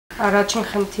Առաջին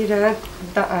խնդիրը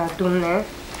դունն է,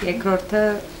 երկրորդը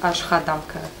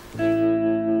աշխատանքը։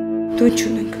 Տուն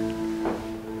չունենք։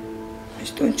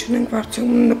 Այս տուն չունենք,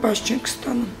 վարձում նպաստ չենք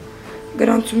ստանում,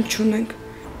 գրանցում չունենք։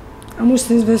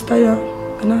 Ամուսինս վստահ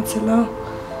գնացել է։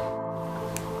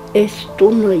 Այս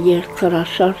տունը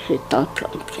երկրաշարժ է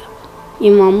տատանքյա։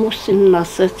 Իմ ամուսինն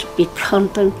ասեց պիտի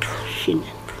խանդենք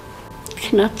շինենք։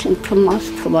 Քնացին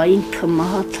կմաս թվային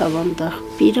կմահացավ անդաղ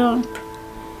պիրանք։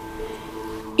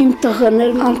 Իմ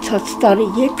տղաներն անցած տարի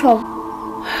եկավ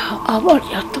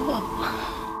ավարյա տվավ։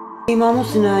 Իմ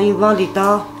ամուսինը ինվալիդ է,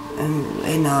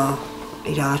 այնա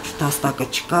իր աջ դաստակը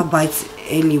չկա, բայց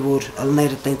էլի որ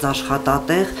ըլները տենց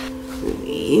աշխատատեղ,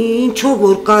 ինչով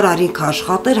որ կարար ինք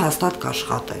աշխատեր, հաստատ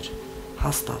կաշխատեր,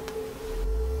 հաստատ։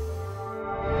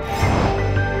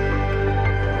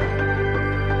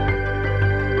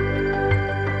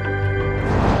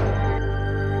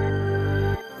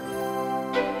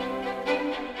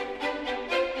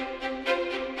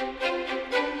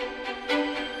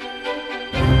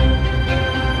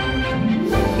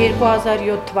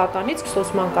 թվականից Քսոս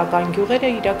մանկական գյուղերը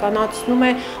իրականացնում է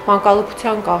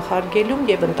մանկալուքության կանխարգելում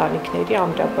եւ ընտանիքների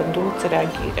ամրապնդում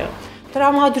ծրագիրը։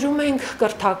 Տրամադրում ենք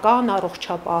կրթական,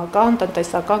 առողջապահական,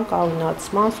 տնտեսական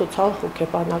կայունացման,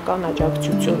 սոցիալ-հոգեբանական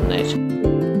աջակցություններ։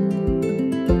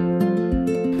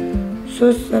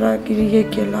 Սոց ծրագիրը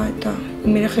եկել է դա,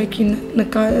 իմ երեխեքին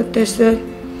տեսել,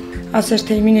 ասաց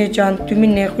թե Մինե ջան, դու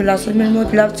մին եղել, ասաց մեր մոտ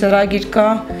լավ ծրագիր կա,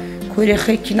 քո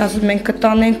երեխեքին ասաց մենք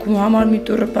կտանենք ու համար մի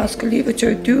տուրը բաց կլի, ոչ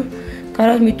դու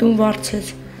կարաս մի տուն վարձես։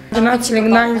 Գնացել ենք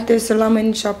նայել տեսել ամեն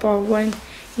ինչ ապահովում,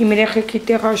 իմ երեխեքի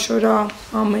տեղաշորա,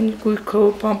 ամեն գույքով,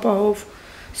 պամպահով,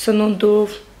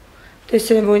 սնունդով,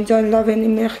 տեսել որ ինձ լավ են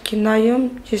իմ երեխեքին նայում,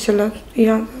 ես էլ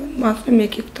իրան մատնում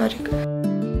եկեք տարիք։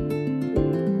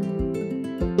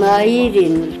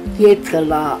 Մայրին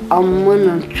եկել է ամեն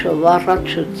ինչ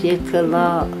առաջուց եկել է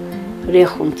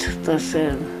ռեխունց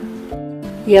տեսել։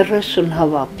 30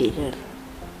 հավապիրել,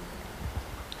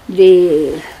 դե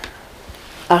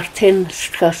արդեն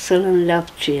սկսել են լավ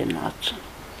չի են ացում,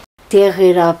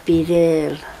 տեղեր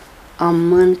ապիրել,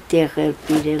 ամեն տեղեր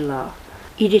պիրել է,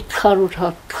 իրիտ 100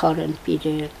 հատ քար են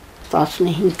պիրել,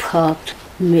 15 հատ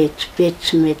մեծ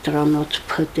 6 մետրանոց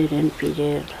փտեր են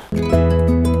պիրել։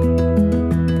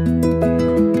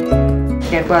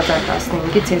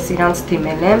 2015-ից ես իրանց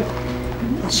դիմել եմ,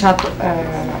 շատ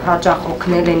հաճախ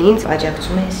օգնել են ինձ,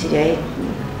 աջակցում են Սիրիայի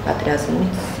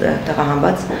պատերազմից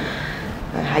տեղահանված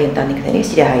հայ ընտանիքներին,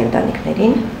 Սիրիահայ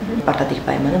ընտանիքներին, պարտադիր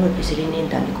պայմանը, որպեսզի լինի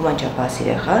ընտանիքում անչափահաս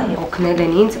երեխա, օգնել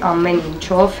են ինձ ամեն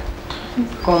ինչով,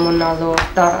 կոմունալով,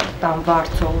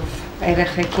 տանվարձով,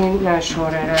 երեխեքին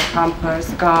շորերը, փամփերս,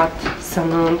 կաթ,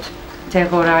 սնունդ,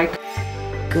 տեղորայք։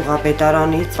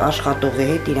 Գյուղապետարանից աշխատողի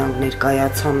հետ իրանք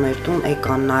ներկայացան մեր տուն,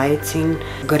 եկան նայեցին,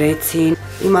 գրեցին,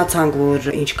 իմացանք, որ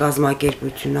ինչ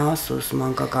կազմակերպություն է Սոս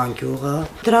մանկական գյուղը։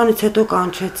 Դրանից հետո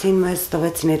կանչեցին մեզ,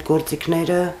 տվեցին այդ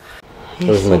գործիքները։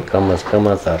 Ուզում ենք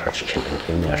կամաց առաջ գնանք,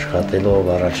 ինձ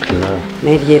աշխատելով առաջ գնանք։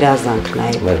 Մեր երազանքն է։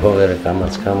 Մեր հողերը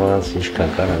կամաց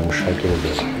ինչքան կարող մշակել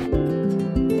դեր։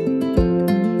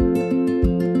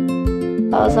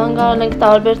 Զանգարել ենք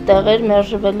տարբեր տեղեր,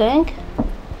 մերժվել ենք։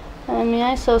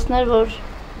 Միայն Սոսներ, որ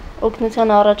օգնության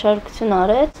առաջարկություն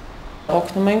արեց։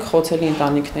 Օգնում ենք խոցելի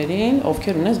ընտանիքներին,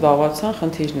 ովքեր ունեն զբաղվածության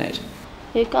խնդիրներ։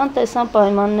 Եկան, տեսան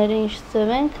պայմանները ինչ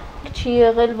ձև ենք, չի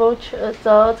եղել ոչ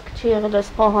ծածկ, չի եղել այս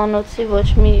խոհանոցի,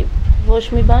 ոչ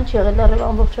մի բան չի եղել, առավ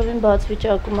ամբողջովին բաց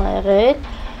վիճակում ա եղել։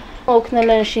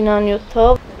 Օգնել են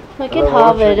շինանյութով, մեկին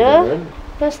հավերը,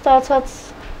 պես ստացած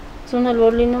ձունել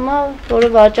որ լինում է, որը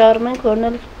վաճառում ենք,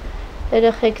 որն էլ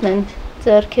երեխեքն են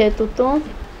ձեռքի հետ ուտում։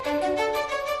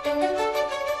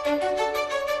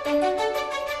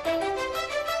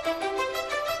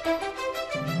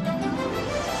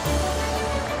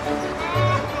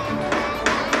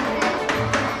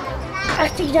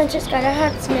 Արդյոք դան չես կարա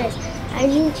հարցնես,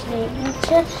 այլ ինչն է,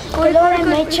 ինչը կոլորը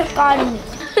մեջը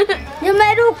կարմիր,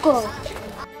 նմերուկո։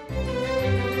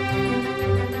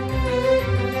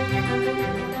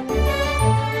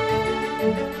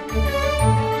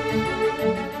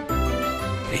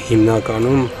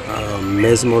 Հիմնականում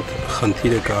մեզ մոտ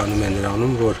խնդիրը կանում է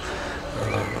նրանում, որ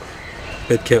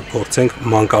պետք է փորձենք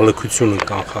մանկալքությունը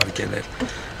կանխարգել։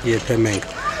 Եթե մենք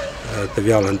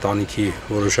տվյալ ընտանիքի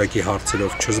որոշակի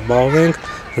հարցերով չզբաղվենք,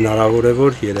 հնարավոր է,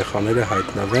 որ երեխաները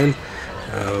հայտնվեն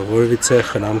որևիցե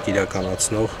խնամք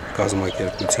իրականացնող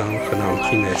կազմակերպության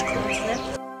խնամքի ներքո։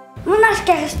 Մունաշ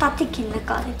կեղստատիկ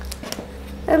նկարեք,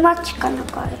 մատ չկա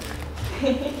նկարեք։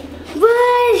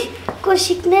 Վայ,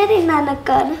 կոշիկներին ա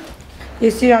նկարը։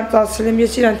 Ես իրանց ասել եմ,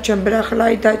 ես իրանց չեմ բրախել,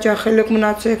 այ դա ջախելոք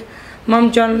մնացեք, մամ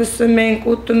ջան լսում ենք,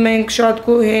 ուտում ենք, շատ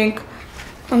գոհ ենք,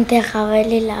 Այնտեղ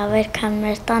ավելի լավ էր, քան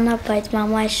մեր տանը, բայց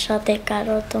մամայս շատ է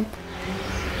կարոտում։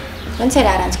 Ոնց էր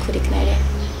առանց քուրիկների։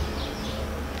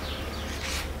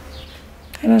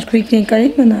 Առանց քուրիկների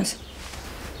կարիք մնաս։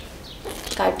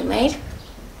 Կարդում էիր։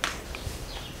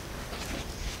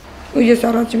 Ու ես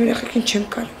առանց իմ երեխեքին չեմ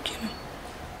կարող գնալ։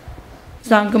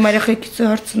 Զանգում երեխեքից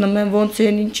հարցնում եմ ոնց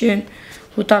են, ինչ են,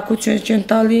 հուտակություն չեն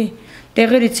տալի,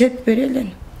 տեղերից հետ բերել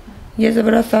են։ Ես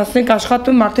վրաս ասենք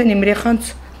աշխատում արդեն իմ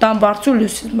երեխանց տան բարձու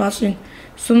լույսի մասին,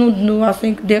 սնունդն ու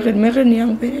ասենք դեղեր մեղերն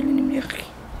իրանք բերել են իմ երեխի։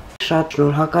 Շատ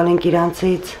շնորհակալ ենք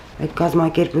իրանցից, այդ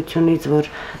կազմակերպությունից, որ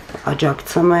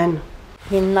աջակցում են։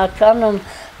 Հիմնականում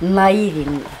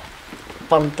նայիրին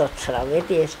պանտոցրավ,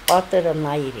 ես պատերը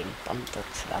նայիրին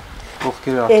պանտոցրավ։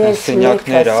 Ովքեր արդեն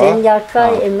սենյակներ, Սենյակը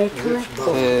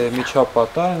եմեջում է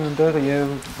միջապատա, այնտեղ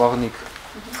եւ բաղնիկ։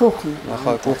 Կուխնի։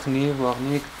 Նախակուխնի,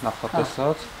 բաղնիկ,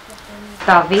 նախատեսած։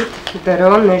 Դավիթ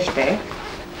Դրոն նժդե։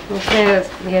 Նժդե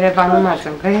Երևանում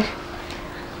ածնվեր,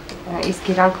 իսկ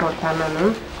իրանք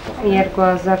Հորդանանում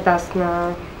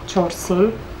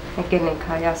 2014-ին եկել ենք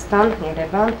Հայաստան,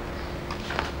 Երևան,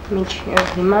 մինչ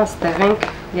հիմա ստեղ ենք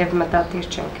և մտադիր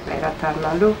չենք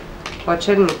վերադառնալու, ոչ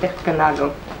էլ միտեղ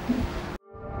գնալու։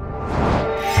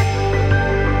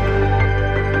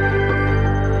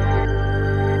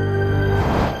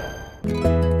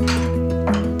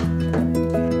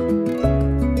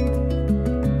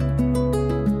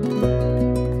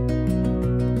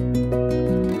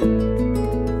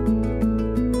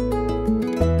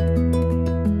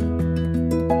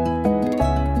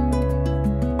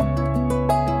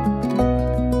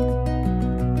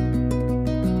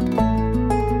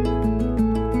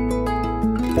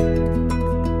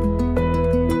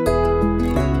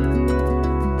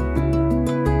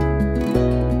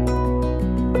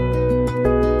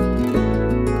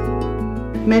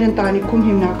 Մեր ընտանիքում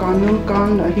հիմնականում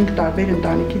կան 5 տարբեր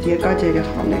ընտանիքից եկած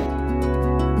երեխաներ։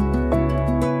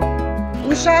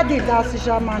 Ուշադիր դասի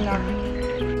ժամանակ։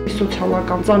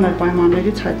 Սոցիալական ծանր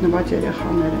պայմաններից հայտնված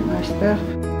երեխաներ են այստեղ։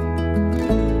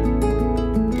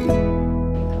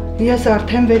 Ես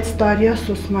արդեն 6 տարի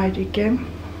սոսմայրիկ եմ։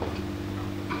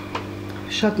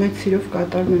 Շատ մեծ սիրով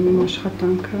կատարում եմ իմ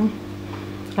աշխատանքը։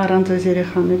 Առանց այս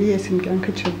երեխաների ես իմ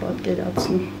կյանքը չեմ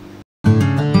պատկերացնում։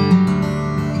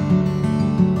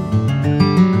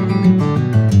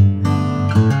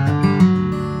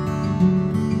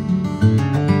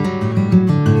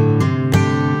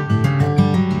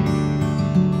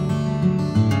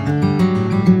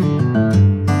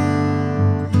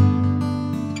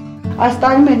 Այս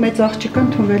տարի մեր մեծ աղջիկը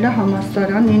ընդունվել է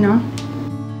համալսարան Նինան։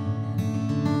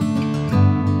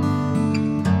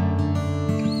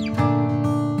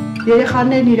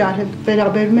 Երեխաներն իրար հետ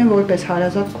վերաբերվում են որպես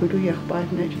հարազատ քույր ու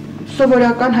եղբայրներ։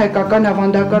 Սովորական հայկական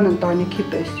ավանդական ընտանիքի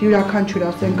պես, յուրաքանչյուր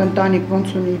ասենք ընտանիք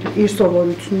ոնց ունի իր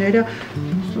սովորությունները,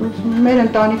 մեր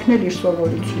ընտանիքն էլ իր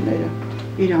սովորությունները,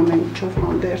 իր ամեն ինչով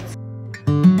հանդերձ։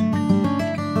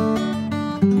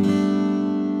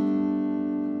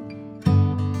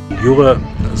 Գյուղը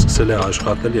սկսել է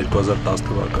աշխատել 2010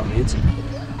 թվականից,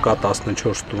 կա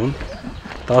 14 տուն,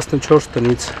 14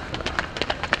 տնից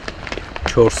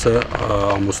 4-ը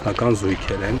ամուսնական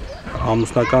զույգեր են։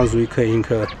 Ամուսնական զույգը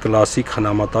ինքը կլասիկ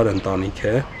խնամատար ընտանիք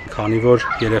է, քանի որ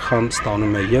երեխան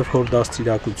ստանում է եւ հոր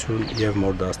դաստիարակություն եւ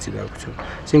մոր դաստիարակություն։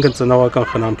 Այսինքն ծնողական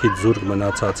խնամքից զուրկ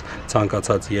մնացած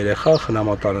ցանկացած երեխա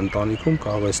խնամատար ընտանիքում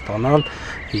կարող է ստանալ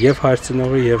եւ հայր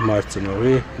ծնողի եւ մայր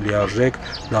ծնողի լիարժեք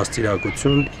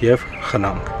դաստիարակություն եւ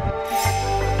խնամք։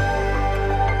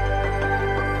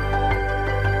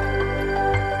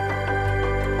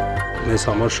 Մեզ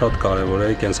համար շատ կարևոր է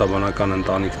կենսաբանական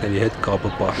ընտանիքների հետ կապը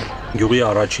պահել։ Գյուղի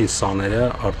առաջին սաները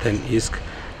արդեն իսկ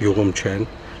գյուղում չեն,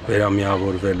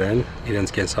 վերամիավորվել են,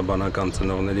 իրենց կենսաբանական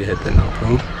ծնողների հետ են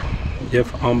ապրում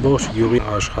եւ ամբողջ գյուղի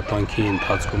աշխատանքի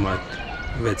ընթացքում այդ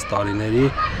 6 տարիների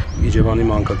Իջևանի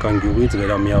մանկական գյուղից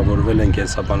վերամիավորվել են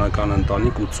կենսաբանական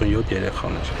ընտանիք 87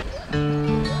 երեխաներ։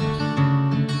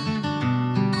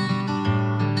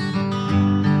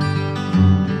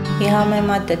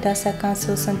 Համեմատ դասական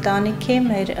սոս ընտանիքի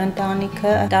մեր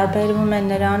ընտանիքը տարբերվում է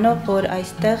նրանով, որ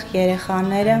այստեղ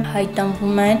երեխաները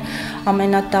հայտնվում են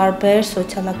ամենատարբեր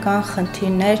սոցիալական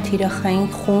խնդիրներ, թիրախային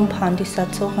խումբ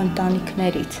հանդիսացող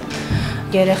ընտանիքներից։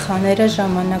 Երեխաները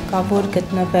ժամանակավոր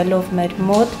գտնվելով մեր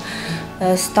մոտ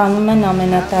ստանում են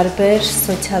ամենատարբեր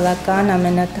սոցիալական,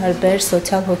 ամենատարբեր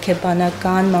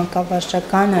սոցիալ-հոգեբանական,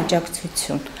 մանկավարժական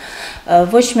աջակցություն։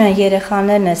 Ոչ միայն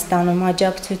երեխաներն են ստանում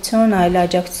աջակցություն, այլ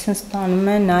աջակցություն ստանում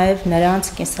են նաև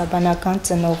նրանց կենսաբանական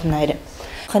ծնողները։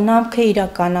 Խնամքը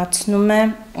իրականացնում է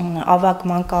ավագ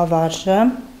մանկավարժը։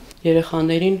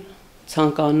 Երեխաներին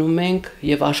ցանկանում ենք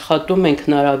եւ աշխատում ենք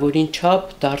հնարավորին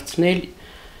չափ դարձնել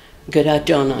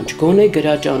գրաճանաչ, գոնե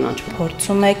գրաճանաչ։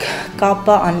 Փորձում եք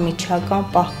կապը անմիջական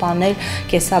պահպանել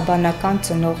կեսաբանական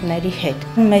ծնողների հետ։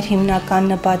 Մեր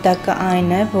հիմնական նպատակը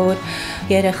այն է, որ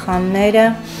երեխաները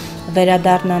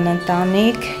վերադառնան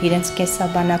ընտանիք, իրենց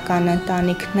կեսաբանական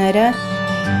ընտանիքները։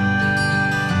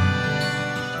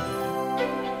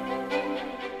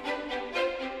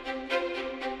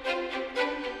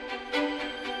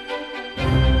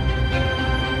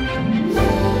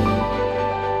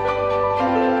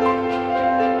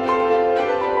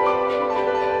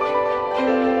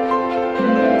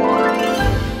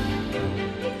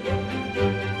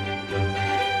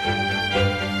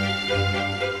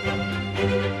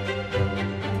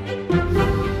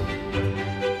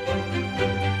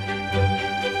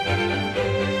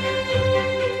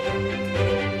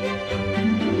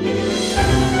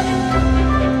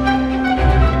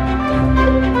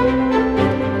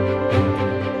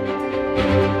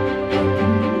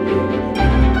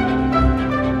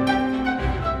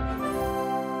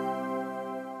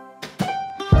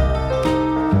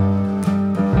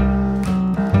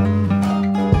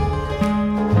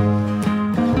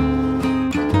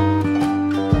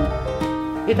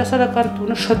 Երիտասարդական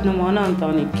տունը շատ նման է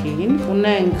ընտանիքին,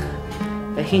 ունենք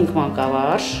 5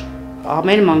 մանկավար,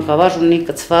 ամեն մանկավար ունի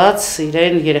կցված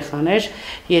իրեն երեխաներ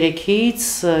 3-ից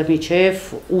մինչև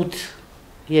 8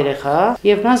 երեխա,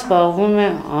 եւ նա զբաղվում է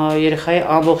երեխայի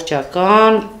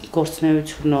ամբողջական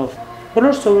գործունեությունով։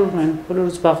 Բոլորը սովորում են,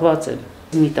 բոլորը զբաղված են։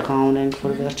 Մի տղա ունենք,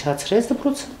 որ վերջացրեց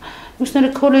դպրոցը,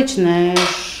 մյուսները քոլեջներ,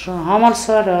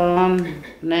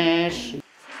 համալսարաններ։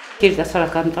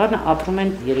 Երիտասարդական տանը ապրում են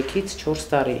 3-ից 4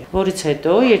 տարի, որից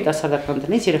հետո երիտասարդական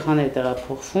տնից երեխաները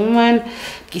տեղափոխվում են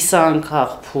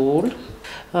կիսանքաղ փուլ,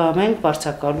 մենք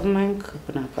վարձակալում ենք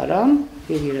բնակարան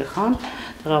եւ երեխան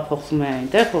տեղափոխվում է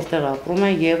այնտեղ, որտեղ ապրում է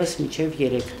եւս մինչեւ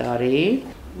 3 տարի։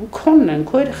 Քոնն են,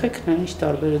 քո երեխեքն են, ինչ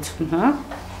տարբերություն, հա։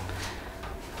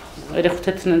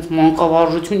 Երեխութեթն են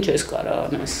մանկավարժություն չես կարող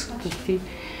անես։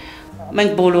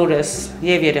 Մենք բոլորս,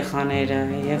 եւ երեխաները,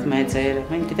 եւ մեծերը,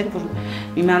 մենք գիտենք, որ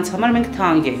միմյանց համար մենք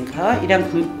թանկ ենք, հա,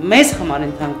 իրանք մեզ համար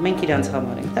են թանկ, մենք իրանց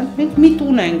համար ենք թանկ, մենք մի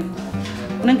տուն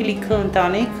ունենք լիքը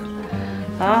ընտանիք,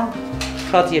 հա,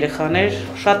 շատ երեխաներ,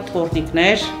 շատ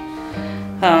թորնիկներ,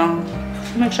 հա,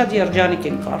 մենք շատ երջանիկ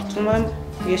ենք, կարծում եմ,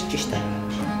 ես ճիշտ եմ։